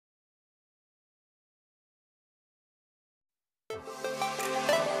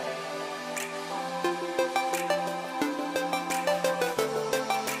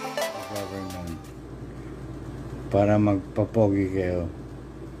para magpapogi kayo.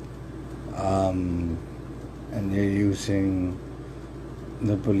 And you're using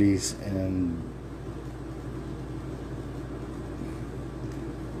the police and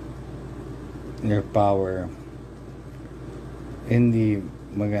your power. Hindi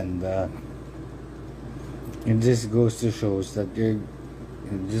maganda. It just goes to show that you're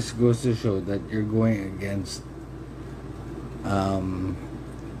going against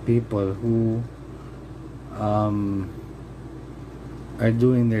people who are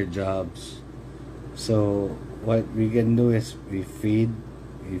doing their jobs. So what we can do is we feed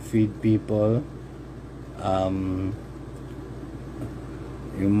people,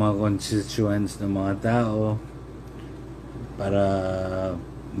 yung mga constituents ng mga tao, para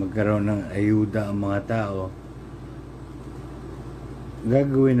magkaroon ng ayuda ang mga tao.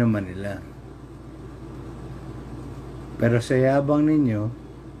 Gagawin naman nila. Pero sa yabang ninyo,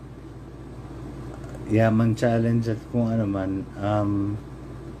 yaman challenge at kung ano man,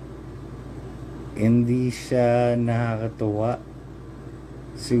 hindi siya nakakatuwa.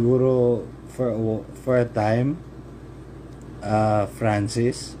 Siguro for a time,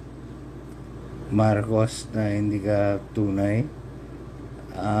 Francis Marcos, na hindi ka tunay,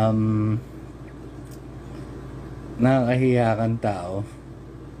 nakakahiya kang tao.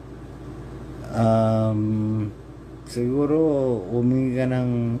 Siguro humingi ka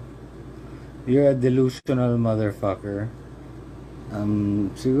ng, you're a delusional motherfucker.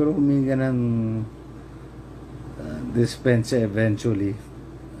 Siguro humingi ka ng dispensa eventually.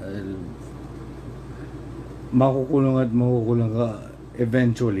 Makukulong at makukulong ka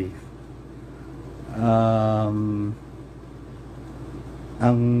eventually.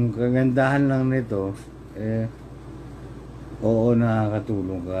 Ang kagandahan lang nito, oo,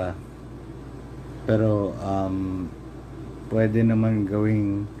 nakakatulong ka, pero pwede naman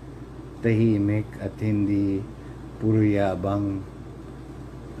gawing tahimik at hindi puro yabang,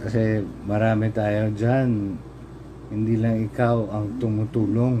 kasi marami tayo dyan, hindi lang ikaw ang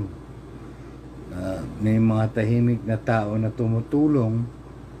tumutulong. May mga tahimik na tao na tumutulong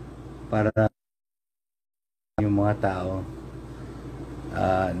para yung mga tao.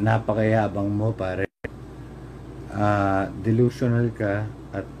 Napakayabang mo, pare. Delusional ka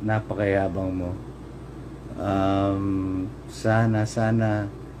at napakayabang mo. Sana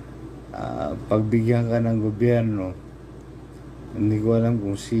pagbigyan ka ng gobyerno. Hindi ko alam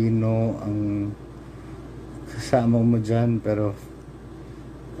kung sino ang kasama mo dyan, pero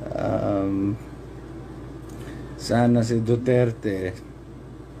sana si Duterte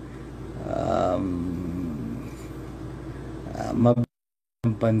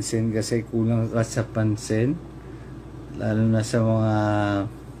mapansin, kasi kulang ka sa pansin, lalo na sa mga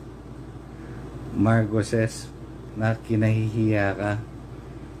Marcoses na kinahihiya ka.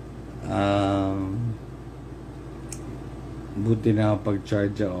 Buti na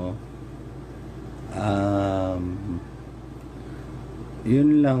pag-charge ako.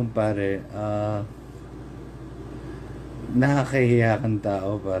 Yun lang, pare. Nakakahiya kang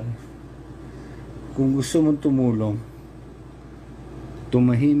tao, pare. Kung gusto mong tumulong,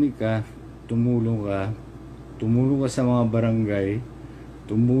 tumahimik ka, tumulong ka sa mga barangay,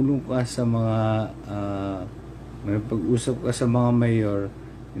 tumulong ka sa mga may pag-usap ka sa mga mayor.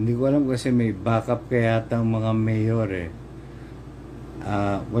 Hindi ko alam kasi may backup kaya yata ang mga mayor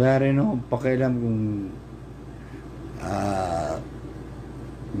wala rin akong pakialam kung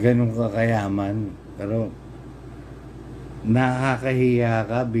ganun ka kayaman, pero nakakahiya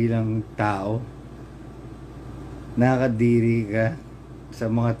ka bilang tao. Nakakadiri ka sa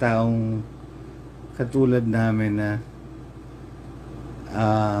mga taong katulad namin na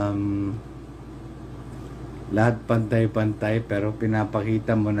lahat pantay-pantay, pero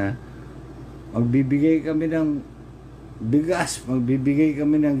pinapakita mo na magbibigay kami ng bigas, magbibigay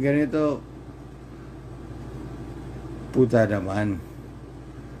kami ng ganito. Puta naman.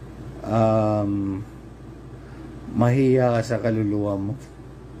 Mahiya ka sa kaluluwa mo.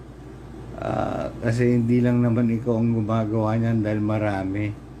 Kasi hindi lang naman ikaw ang gumagawa niyan, dahil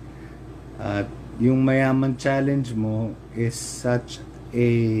marami. At yung mayaman challenge mo is such a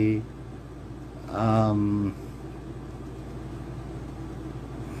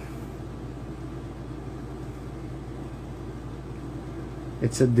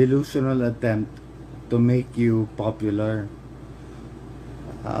it's a delusional attempt to make you popular.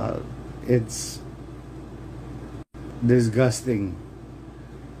 It's disgusting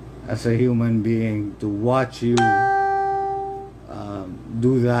as a human being to watch you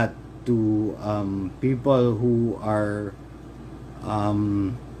do that to people who are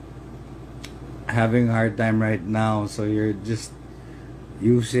having a hard time right now. So you're just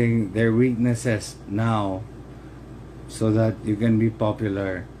using their weaknesses now so that you can be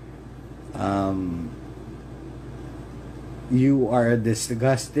popular. You are a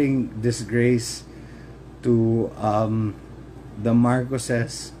disgusting disgrace to the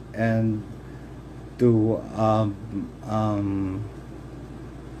Marcoses and to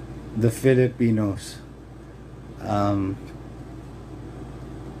the Filipinos.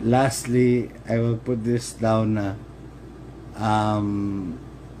 Lastly, I will put this down na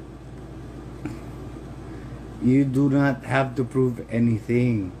you do not have to prove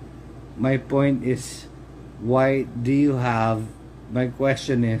anything. My point is, why do you have, my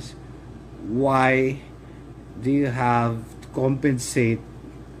question is, why do you have to compensate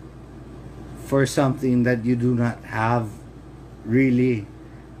for something that you do not have really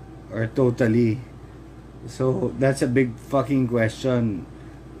or totally? So that's a big fucking question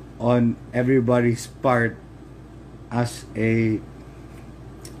on everybody's part as a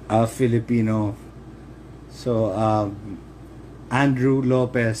Filipino. So Andrew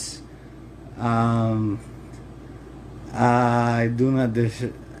Lopez, I do not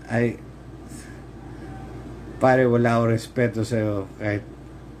pare, wala akong respeto sa'yo kahit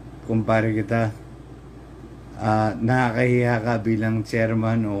kumpare kita. Nakakahiya ka bilang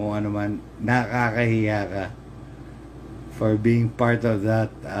chairman o kung ano man, nakakahiya ka for being part of that.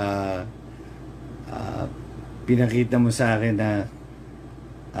 Pinakita mo sa akin na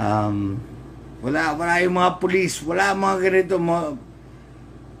wala yung mga pulis, wala mga ganito,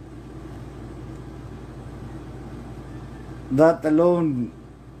 that alone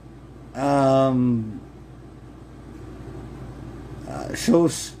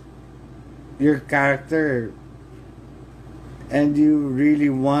shows your character, and you really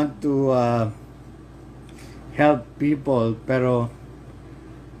want to help people, pero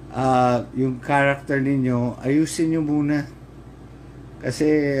yung character ninyo, ayusin nyo muna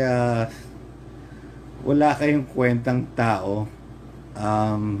kasi wala kayong kwentang tao.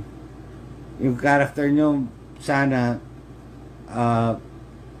 Yung character nyo, sana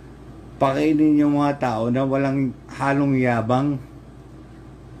pakainin yung mga tao na walang halong yabang.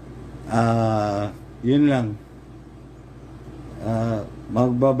 Yun lang.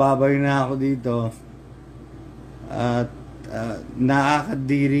 Magbababay na ako dito. At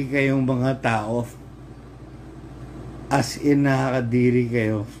nakakadiri kayong mga tao. As in, nakakadiri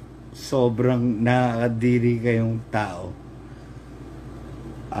kayo. Sobrang nakakadiri kayong tao.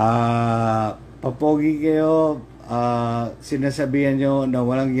 Papogi kayo. Sinasabihan nyo na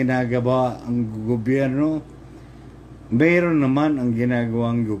walang ginagawa ang gobyerno. Mayroon naman ang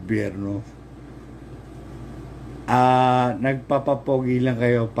ginagawang gobyerno. Nagpapapogi lang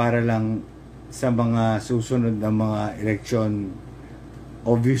kayo para lang sa mga susunod na mga eleksyon.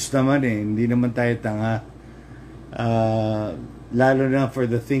 Obvious naman hindi naman tayo tanga. Lalo na for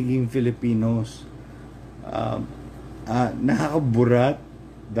the thinking Filipinos. Nakakaburat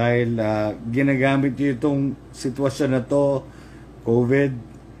dahil ginagamit nyo itong sitwasyon na to, COVID.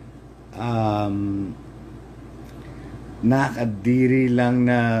 Nakakadiri lang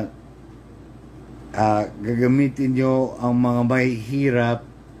na gagamitin nyo ang mga mahihirap,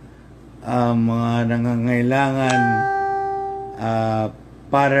 mga nangangailangan,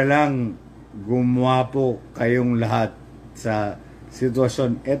 para lang gumwapo kayong lahat sa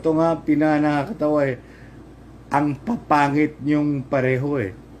sitwasyon. Ito nga, pinanakakatawa ang papangit nyong pareho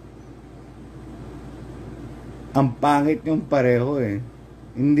Ang pangit nyong pareho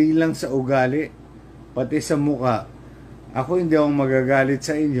Hindi lang sa ugali, pati sa muka. Ako hindi ako magagalit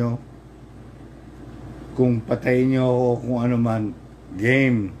sa inyo kung patayin nyo ako, kung ano man,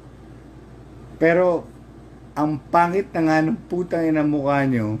 game. Pero ang pangit na nga ng putang ina mukha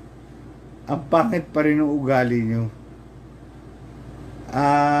nyo, ang pangit pa rin ng ugali nyo.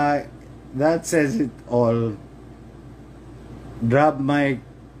 That says it all. Drop mic.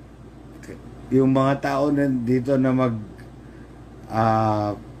 Yung mga tao na dito na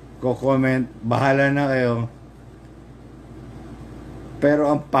comment, bahala na kayo. Pero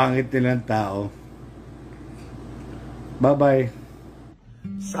ang pangit nilang tao. Bye-bye.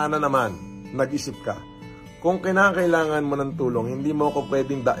 Sana naman, nag-isip ka. Kung kinakailangan mo ng tulong, hindi mo ako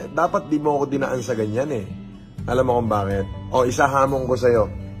pwedeng, dapat di mo ako dinaan sa ganyan Alam mo kung bakit? Isahamon ko sa'yo.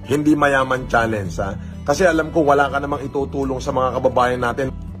 Hindi mayaman challenge, ha? Kasi alam ko wala ka namang itutulong sa mga kababayan natin.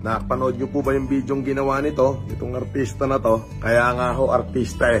 Nakapanood nyo po ba yung bidyong ginawa nito? Itong artista na to. Kaya nga ho,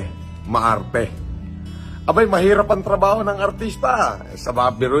 artista maarte. Abay, mahirap ang trabaho ng artista. Sa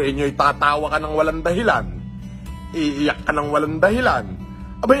babiruin nyo, itatawa ka ng walang dahilan. Iiyak ka ng walang dahilan.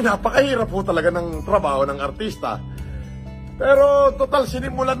 Abay, napakahirap po talaga ng trabaho ng artista. Pero, total,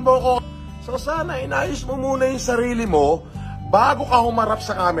 sinimulan mo ko. So, sana inayos mo muna yung sarili mo bago ka humarap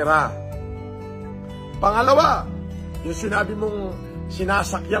sa camera. Pangalawa, Yung sinabi mong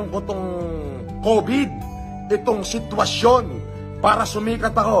sinasakyan ko tong COVID, itong sitwasyon para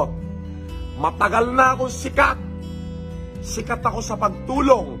sumikat ako. Matagal na akong sikat. Sikat ako sa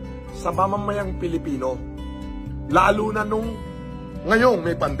pagtulong sa mamamayang Pilipino. Lalo na nung ngayong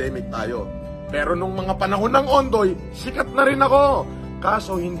may pandemic tayo. Pero nung mga panahon ng Ondoy, sikat na rin ako.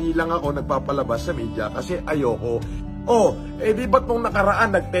 Kaso hindi lang ako nagpapalabas sa media kasi ayoko. Oh, di ba't nung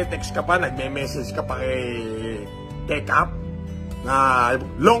nakaraan nagte-text ka pa, nagme-message ka pa kay Cap? Na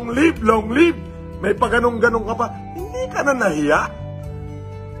long live, may paganong-ganong ka pa. Hindi ka na nahiya?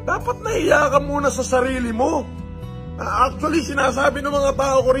 Dapat nahiya ka muna sa sarili mo. Actually, sinasabi ng mga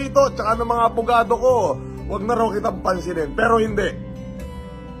tao ko rito, tsaka ng mga abogado ko, huwag na raw kitang pansinin. Pero hindi.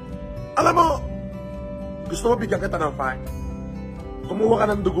 Alam mo, gusto mo bigyan kita ng fact? Kumuha ka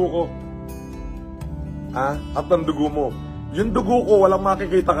ng dugo ko. At ng dugo mo. Yung dugo ko, walang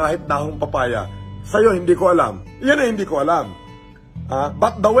makikita kahit dahong papaya. Sa'yo, hindi ko alam. Yan ay hindi ko alam.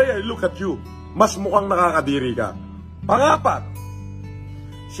 But the way I look at you, mas mukhang nakakadiri ka. Pangapat,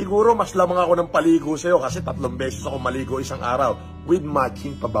 siguro mas lamang ako ng paligo sa'yo kasi 3 beses ako maligo isang araw with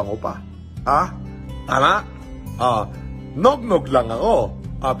matching pabango pa. Tama? Nog-nog lang ako.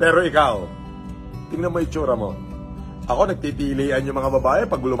 Pero ikaw, tingnan mo yung itsura mo. Ako nagtitilian yung mga babae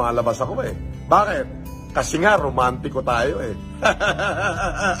pag lumalabas ako eh. Bakit? Kasi nga, romantiko tayo eh.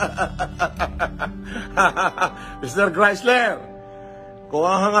 Mr. Chrysler, kung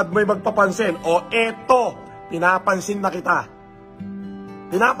ang hangad mo'y magpapansin, eto, pinapansin na kita.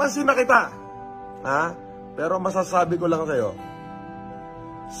 Pinapansin na kita. Pero masasabi ko lang sa'yo,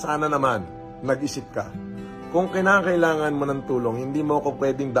 sana naman, nag-isip ka. Kung kinakailangan mo ng tulong, hindi mo ako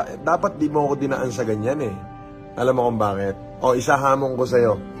pwedeng, dapat di mo ako dinaan sa ganyan eh. Alam mo kung bakit? Isahamon ko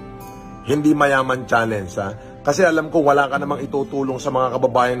sa'yo. Hindi mayaman challenge, Kasi alam ko wala ka namang itutulong sa mga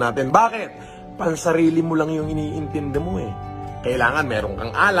kababayan natin. Bakit? Pansarili mo lang yung iniintindi mo eh. Kailangan meron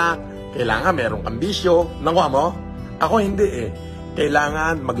kang alak, kailangan meron kang bisyo. Nakuha mo? Ako hindi eh.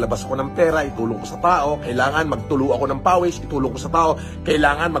 Kailangan maglabas ako ng pera, itulong ko sa tao. Kailangan magtulo ako ng pawis, itulong ko sa tao.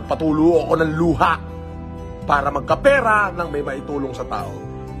 Kailangan magpatulo ako ng luha para magkapera nang may maitulong sa tao.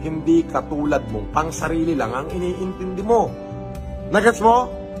 Hindi katulad mong pangsarili lang ang iniintindi mo. Nagets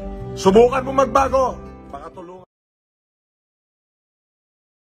mo? Subukan mo magbago.